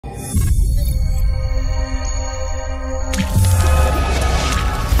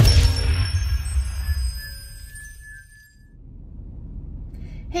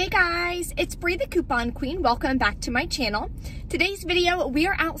guys, it's Bree the Coupon Queen. Welcome back to my channel. Today's video, we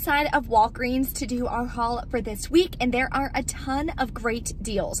are outside of Walgreens to do our haul for this week, and there are a ton of great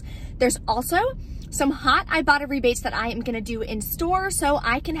deals. There's also some hot Ibotta rebates that I am gonna do in store so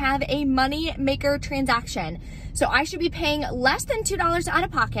I can have a money maker transaction. So I should be paying less than $2 out of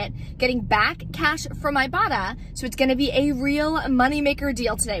pocket, getting back cash from Ibotta. So it's gonna be a real money maker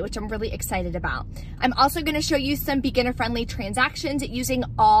deal today, which I'm really excited about. I'm also gonna show you some beginner friendly transactions using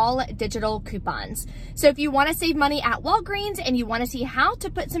all digital coupons. So if you wanna save money at Walgreens and you wanna see how to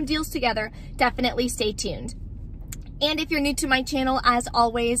put some deals together, definitely stay tuned. And if you're new to my channel, as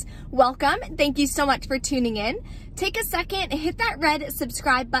always, welcome. Thank you so much for tuning in. Take a second, hit that red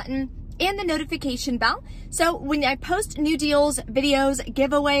subscribe button and the notification bell. So when I post new deals, videos,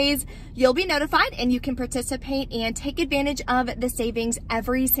 giveaways, you'll be notified and you can participate and take advantage of the savings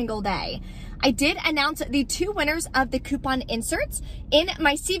every single day. I did announce the 2 winners of the coupon inserts in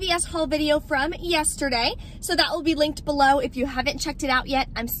my CVS haul video from yesterday. So that will be linked below if you haven't checked it out yet.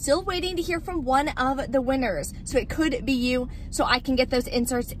 I'm still waiting to hear from one of the winners. So it could be you, so I can get those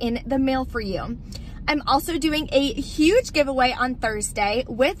inserts in the mail for you. I'm also doing a huge giveaway on Thursday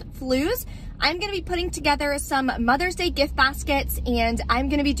with Flues. I'm gonna be putting together some Mother's Day gift baskets, and I'm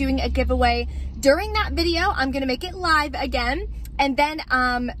gonna be doing a giveaway during that video. I'm gonna make it live again. And then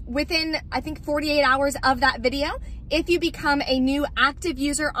within, I think, 48 hours of that video, if you become a new active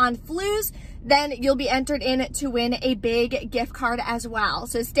user on Flues, then you'll be entered in to win a big gift card as well.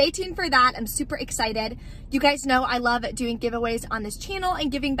 So stay tuned for that. I'm super excited. You guys know I love doing giveaways on this channel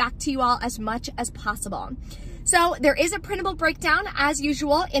and giving back to you all as much as possible. So there is a printable breakdown as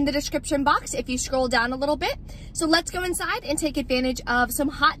usual in the description box if you scroll down a little bit. So let's go inside and take advantage of some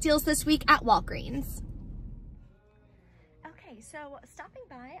hot deals this week at Walgreens. So stopping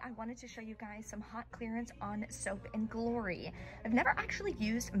by, I wanted to show you guys some hot clearance on Soap and Glory. I've never actually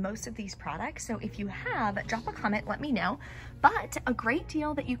used most of these products, so if you have, drop a comment, let me know. But a great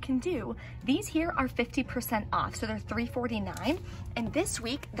deal that you can do, these here are 50% off, so they're $3.49. And this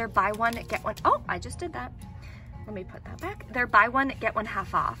week, they're buy one, get one. Oh, I just did that. Let me put that back. They're buy one, get one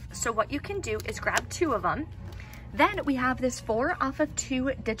half off. So what you can do is grab 2 of them. Then we have this 4 off of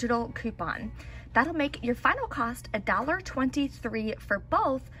 2 digital coupon. That'll make your final cost $1.23 for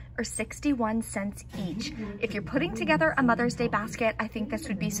both, or 61 cents each. If you're putting together a Mother's Day basket, I think this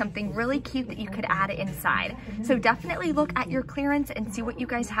would be something really cute that you could add inside. So definitely look at your clearance and see what you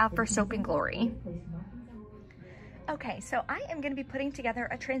guys have for Soap and Glory. Okay, so I am gonna be putting together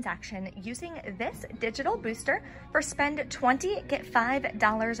a transaction using this digital booster for spend 20, get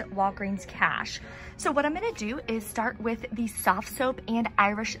 $5 Walgreens cash. So what I'm gonna do is start with the soft soap and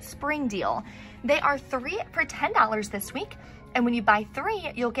Irish Spring deal. They are 3 for $10 this week, and when you buy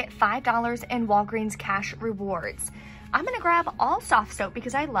 3, you'll get $5 in Walgreens cash rewards. I'm gonna grab all soft soap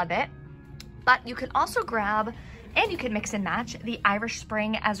because I love it, but you can also grab, and you can mix and match, the Irish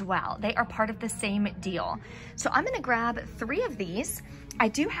Spring as well. They are part of the same deal. So I'm gonna grab 3 of these. I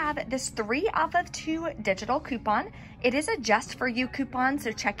do have this 3 off of 2 digital coupon. It is a just for you coupon,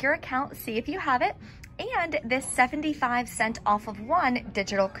 so check your account, see if you have it. And this 75-cent off of 1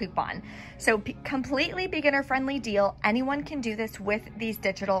 digital coupon. So completely beginner friendly deal. Anyone can do this with these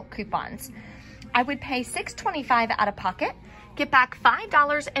digital coupons. I would pay $6.25 out of pocket, get back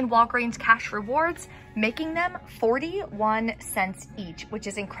 $5 in Walgreens cash rewards, making them 41 cents each, which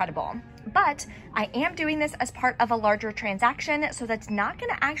is incredible. But I am doing this as part of a larger transaction, so that's not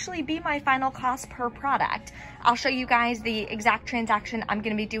gonna actually be my final cost per product. I'll show you guys the exact transaction I'm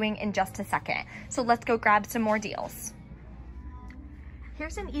gonna be doing in just a second. So let's go grab some more deals.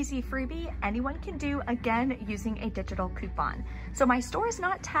 Here's an easy freebie anyone can do, again, using a digital coupon. So my store is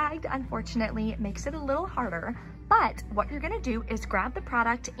not tagged, unfortunately. It makes it a little harder, but what you're gonna do is grab the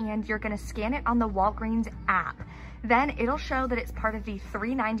product and you're gonna scan it on the Walgreens app. Then it'll show that it's part of the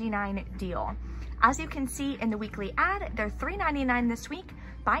 $3.99 deal. As you can see in the weekly ad, they're $3.99 this week.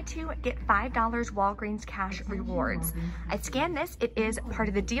 Buy 2, get $5 Walgreens cash rewards. I scanned this, it is part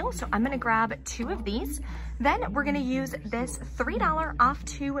of the deal, so I'm gonna grab 2 of these. Then we're gonna use this $3 off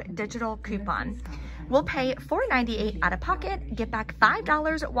 2 digital coupon. We'll pay $4.98 out of pocket, get back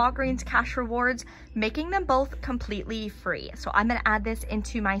 $5 Walgreens cash rewards, making them both completely free. So I'm gonna add this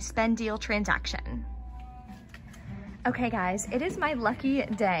into my spend deal transaction. Okay guys, it is my lucky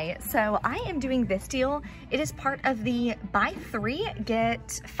day. So I am doing this deal. It is part of the buy 3,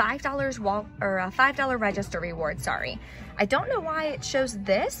 get $5 $5 register reward, sorry. I don't know why it shows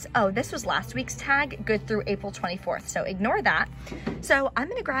this. Oh, this was last week's tag, good through April 24th, so ignore that. So I'm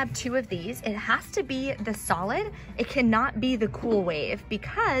gonna grab 2 of these. It has to be the solid. It cannot be the Cool Wave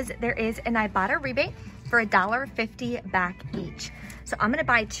because there is an Ibotta rebate for $1.50 back each. So I'm gonna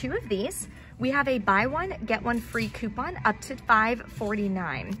buy 2 of these. We have a buy one, get one free coupon up to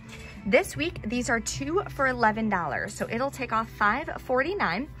 $5.49. This week, these are 2 for $11, so it'll take off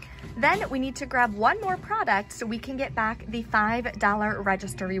 $5.49. Then we need to grab one more product so we can get back the $5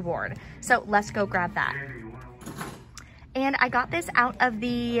 register reward. So let's go grab that. And I got this out of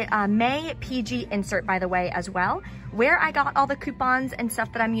the May PG insert, by the way, as well. Where I got all the coupons and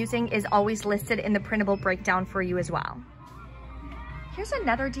stuff that I'm using is always listed in the printable breakdown for you as well. Here's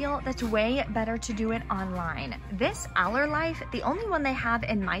another deal that's way better to do it online. This Our Life, the only one they have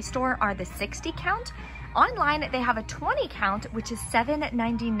in my store are the 60 count. Online, they have a 20 count, which is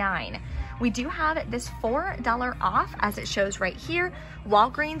 $7.99. We do have this $4 off, as it shows right here,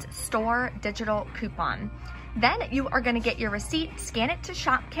 Walgreens store digital coupon. Then you are gonna get your receipt, scan it to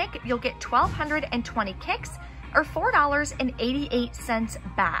Shopkick, you'll get 1,220 kicks, or $4.88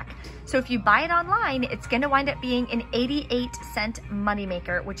 back. So if you buy it online, it's gonna wind up being an 88-cent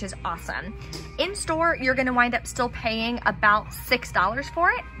moneymaker, which is awesome. In store, you're gonna wind up still paying about $6 for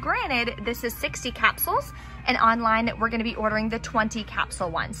it. Granted, this is 60 capsules, and online, we're gonna be ordering the 20 capsule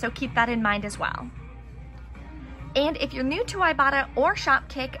one, so keep that in mind as well. And if you're new to Ibotta or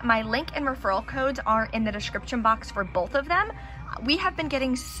Shopkick, my link and referral codes are in the description box for both of them. We have been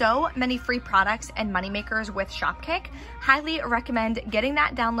getting so many free products and moneymakers with Shopkick. Highly recommend getting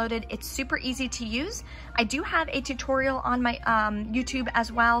that downloaded. It's super easy to use. I do have a tutorial on my YouTube as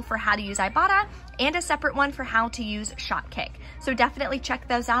well for how to use Ibotta, and a separate one for how to use Shopkick. So definitely check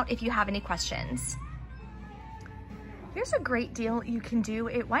those out if you have any questions. Here's a great deal you can do.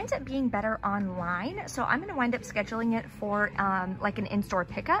 It winds up being better online, so I'm gonna wind up scheduling it for like an in-store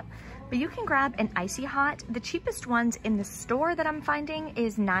pickup, but you can grab an Icy Hot. The cheapest ones in the store that I'm finding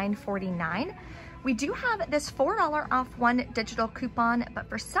is $9.49. We do have this $4 off one digital coupon, but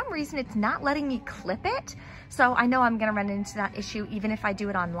for some reason it's not letting me clip it, so I know I'm gonna run into that issue even if I do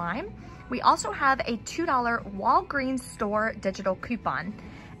it online. We also have a $2 Walgreens store digital coupon.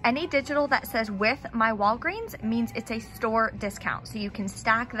 Any digital that says with my Walgreens means it's a store discount, so you can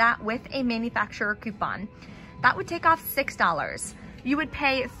stack that with a manufacturer coupon. That would take off $6. You would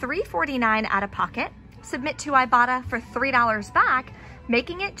pay $3.49 out of pocket, submit to Ibotta for $3 back,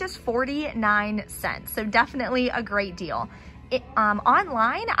 making it just 49 cents. So definitely a great deal.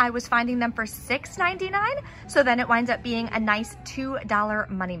 Online, I was finding them for $6.99, so then it winds up being a nice $2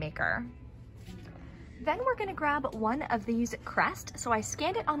 moneymaker. Then we're gonna grab one of these Crest. So I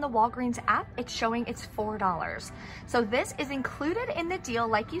scanned it on the Walgreens app. It's showing it's $4. So this is included in the deal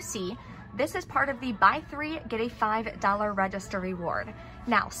like you see. This is part of the buy 3, get a $5 register reward.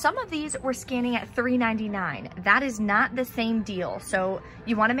 Now, some of these we're scanning at $3.99. That is not the same deal. So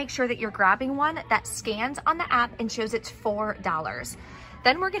you wanna make sure that you're grabbing one that scans on the app and shows it's $4.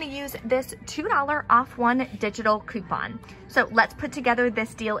 Then we're gonna use this $2 off one digital coupon. So let's put together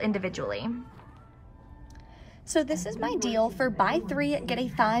this deal individually. So this is my deal for buy 3, get a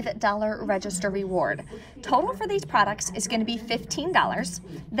 $5 register reward. Total for these products is gonna be $15.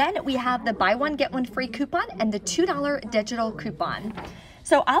 Then we have the buy one, get one free coupon and the $2 digital coupon.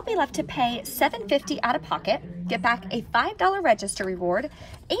 So I'll be left to pay $7.50 out of pocket, get back a $5 register reward,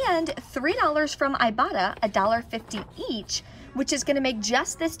 and $3 from Ibotta, $1.50 each, which is gonna make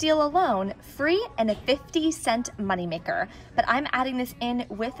just this deal alone free and a 50-cent moneymaker. But I'm adding this in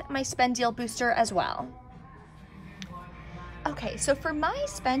with my spend deal booster as well. Okay, so for my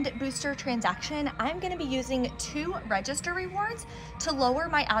spend booster transaction, I'm gonna be using 2 register rewards to lower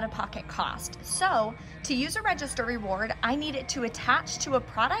my out-of-pocket cost. So to use a register reward, I need it to attach to a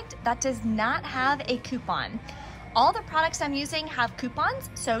product that does not have a coupon. All the products I'm using have coupons,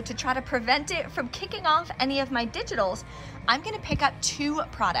 so to try to prevent it from kicking off any of my digitals, I'm gonna pick up 2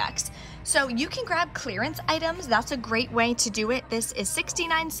 products. So you can grab clearance items. That's a great way to do it. This is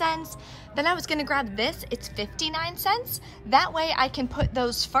 69 cents. Then I was gonna grab this, it's 59 cents. That way I can put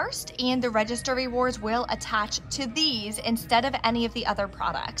those first and the register rewards will attach to these instead of any of the other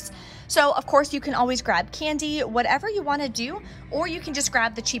products. So of course you can always grab candy, whatever you wanna do, or you can just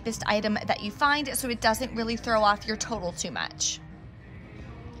grab the cheapest item that you find so it doesn't really throw off your total too much.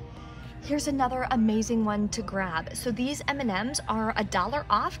 Here's another amazing one to grab. So these M&Ms are $1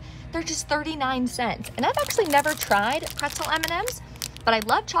 off. They're just 39 cents. And I've actually never tried pretzel M&Ms, but I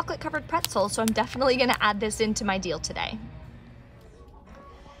love chocolate covered pretzels, so I'm definitely gonna add this into my deal today.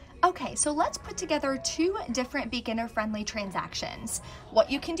 Okay, so let's put together 2 different beginner-friendly transactions.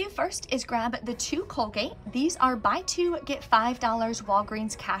 What you can do first is grab the 2 Colgate. These are buy 2, get $5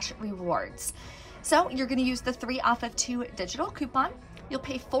 Walgreens cash rewards. So you're gonna use the 3 off of 2 digital coupon. You'll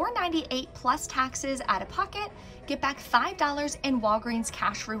pay $4.98 plus taxes out of pocket, get back $5 in Walgreens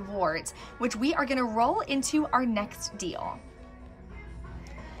cash rewards, which we are gonna roll into our next deal.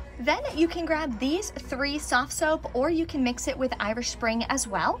 Then you can grab these 3 soft soap, or you can mix it with Irish Spring as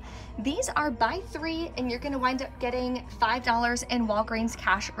well. These are buy 3 and you're gonna wind up getting $5 in Walgreens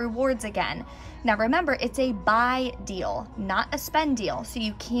cash rewards again. Now remember, it's a buy deal, not a spend deal. So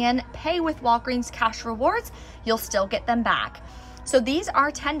you can pay with Walgreens cash rewards, you'll still get them back. So these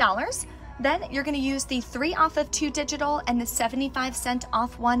are $10. Then you're gonna use the 3 off of 2 digital and the 75-cent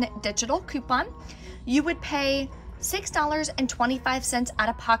off 1 digital coupon. You would pay $6.25 out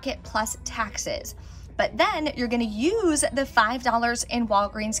of pocket plus taxes. But then you're gonna use the $5 in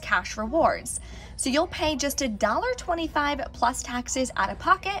Walgreens cash rewards. So you'll pay just $1.25 plus taxes out of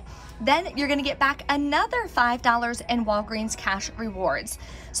pocket. Then you're gonna get back another $5 in Walgreens cash rewards.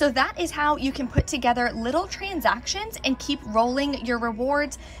 So that is how you can put together little transactions and keep rolling your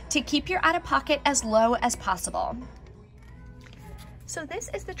rewards to keep your out of pocket as low as possible. So this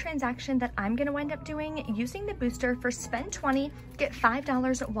is the transaction that I'm gonna wind up doing using the booster for spend 20, get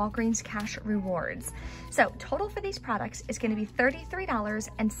 $5 Walgreens cash rewards. So total for these products is gonna be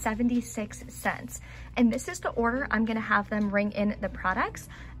 $33.76. And this is the order I'm gonna have them ring in the products.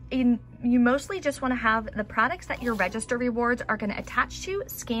 You mostly just wanna have the products that your register rewards are gonna attach to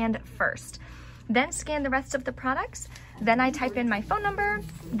scanned first. Then scan the rest of the products. Then I type in my phone number.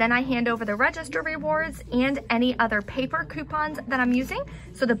 Then I hand over the register rewards and any other paper coupons that I'm using.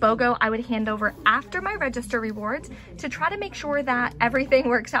 So the BOGO I would hand over after my register rewards to try to make sure that everything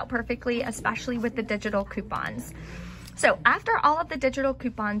works out perfectly, especially with the digital coupons. So after all of the digital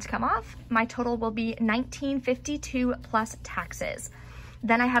coupons come off, my total will be $19.52 plus taxes.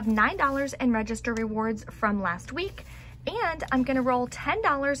 Then I have $9 in register rewards from last week, and I'm gonna roll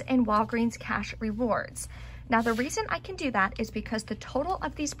 $10 in Walgreens cash rewards. Now the reason I can do that is because the total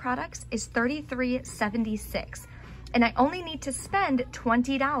of these products is $33.76, and I only need to spend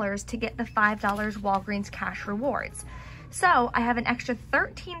 $20 to get the $5 Walgreens cash rewards. So I have an extra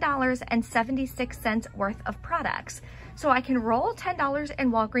 $13.76 worth of products. So I can roll $10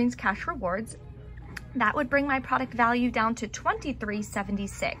 in Walgreens cash rewards. That would bring my product value down to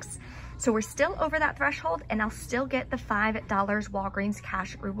 $23.76. So we're still over that threshold, and I'll still get the $5 Walgreens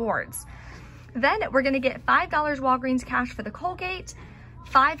cash rewards. Then we're gonna get $5 Walgreens cash for the Colgate,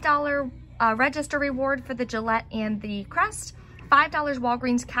 $5 register reward for the Gillette and the Crest, $5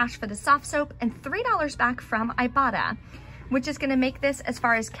 Walgreens cash for the soft soap, and $3 back from Ibotta, which is gonna make this, as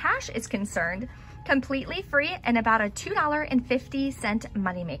far as cash is concerned, completely free and about a $2.50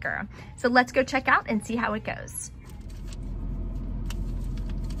 moneymaker. So let's go check out and see how it goes.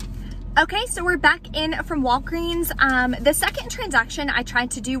 Okay, so we're back in from Walgreens. The second transaction I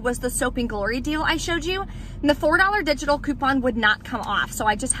tried to do was the Soap and Glory deal I showed you. And the $4 digital coupon would not come off, so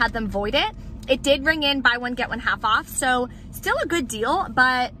I just had them void it. It did ring in buy one, get one half off, so still a good deal,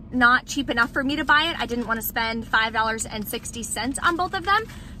 but not cheap enough for me to buy it. I didn't want to spend $5.60 on both of them,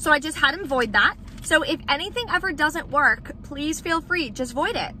 so I just had them void that. So if anything ever doesn't work, please feel free, just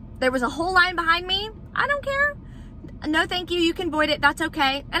void it. There was a whole line behind me. I don't care. No, thank you. You can void it. That's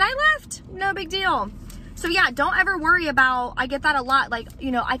okay. And I left. No big deal. So yeah, don't ever worry about, I get that a lot. Like,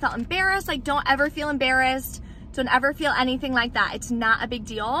 you know, I felt embarrassed. Like, don't ever feel embarrassed. Don't ever feel anything like that. It's not a big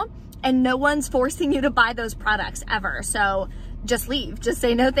deal. And no one's forcing you to buy those products ever. So just leave. Just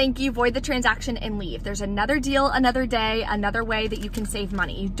say no, thank you, void the transaction and leave. There's another deal, another day, another way that you can save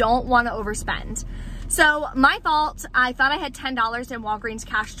money. You don't want to overspend. So my fault. I thought I had $10 in Walgreens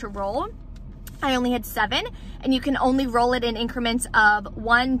cash to roll. I only had 7, and you can only roll it in increments of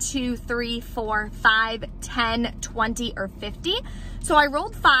 1, 2, 3, 4, 5, 10, 20, or 50. So I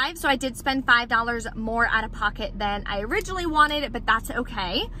rolled 5, so I did spend $5 more out of pocket than I originally wanted, but that's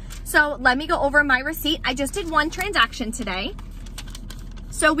okay. So let me go over my receipt. I just did one transaction today.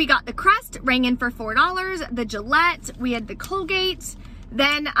 So we got the Crest, rang in for $4, the Gillette, we had the Colgate,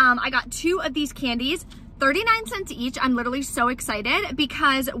 then I got 2 of these candies, 39 cents each. I'm literally so excited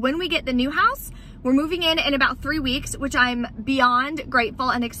because when we get the new house, we're moving in about 3 weeks, which I'm beyond grateful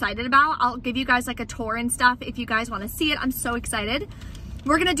and excited about. I'll give you guys like a tour and stuff if you guys want to see it. I'm so excited.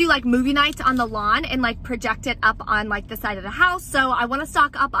 We're gonna do like movie nights on the lawn and like project it up on like the side of the house. So I want to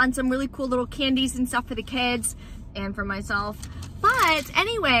stock up on some really cool little candies and stuff for the kids and for myself. But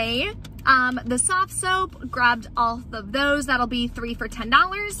anyway, the soft soap, grabbed all of those. That'll be 3 for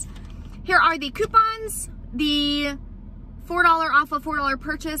 $10. Here are the coupons. The $4 off a $4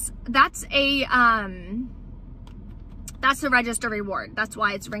 purchase, that's a that's the register reward. That's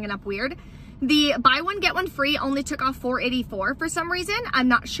why it's ringing up weird. The buy one get one free only took off $4.84 for some reason. I'm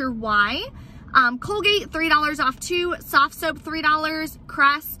not sure why. Colgate, $3 off 2, soft soap, $3,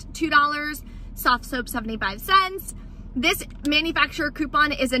 Crest, $2, soft soap, 75 cents. This manufacturer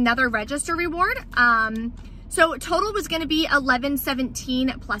coupon is another register reward. So total was gonna be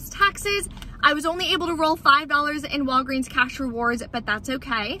 $11.17 plus taxes. I was only able to roll $5 in Walgreens cash rewards, but that's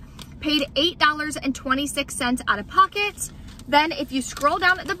okay. Paid $8.26 out of pocket. Then if you scroll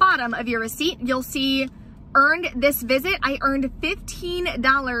down at the bottom of your receipt, you'll see earned this visit. I earned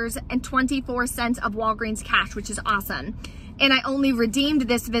 $15.24 of Walgreens cash, which is awesome. And I only redeemed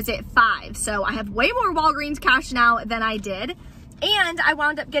this visit 5. So I have way more Walgreens cash now than I did. And I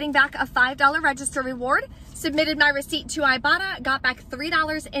wound up getting back a $5 register reward, submitted my receipt to Ibotta, got back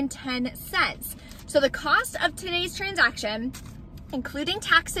 $3.10. So the cost of today's transaction, including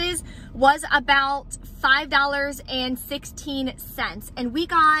taxes, was about $5.16. And we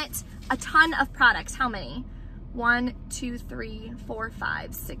got a ton of products. How many? 1, 2, 3, 4,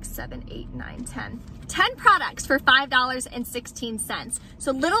 5, 6, 7, 8, 9, 10. 10 products for $5.16.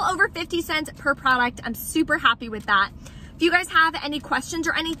 So little over 50 cents per product. I'm super happy with that. If you guys have any questions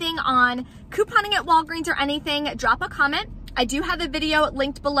or anything on couponing at Walgreens or anything, drop a comment. I do have a video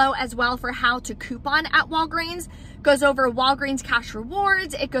linked below as well for how to coupon at Walgreens. Goes over Walgreens cash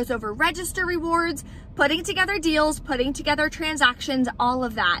rewards, it goes over register rewards, putting together deals, putting together transactions, all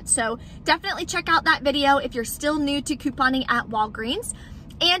of that. So definitely check out that video if you're still new to couponing at Walgreens.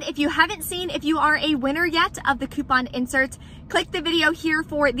 And if you haven't seen, if you are a winner yet of the coupon inserts, click the video here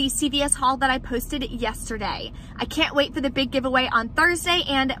for the CVS haul that I posted yesterday. I can't wait for the big giveaway on Thursday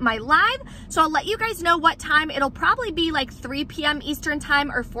and my live. So I'll let you guys know what time. It'll probably be like 3 p.m. Eastern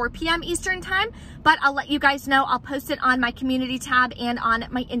time or 4 p.m. Eastern time, but I'll let you guys know. I'll post it on my community tab and on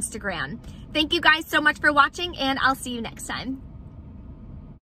my Instagram. Thank you guys so much for watching, and I'll see you next time.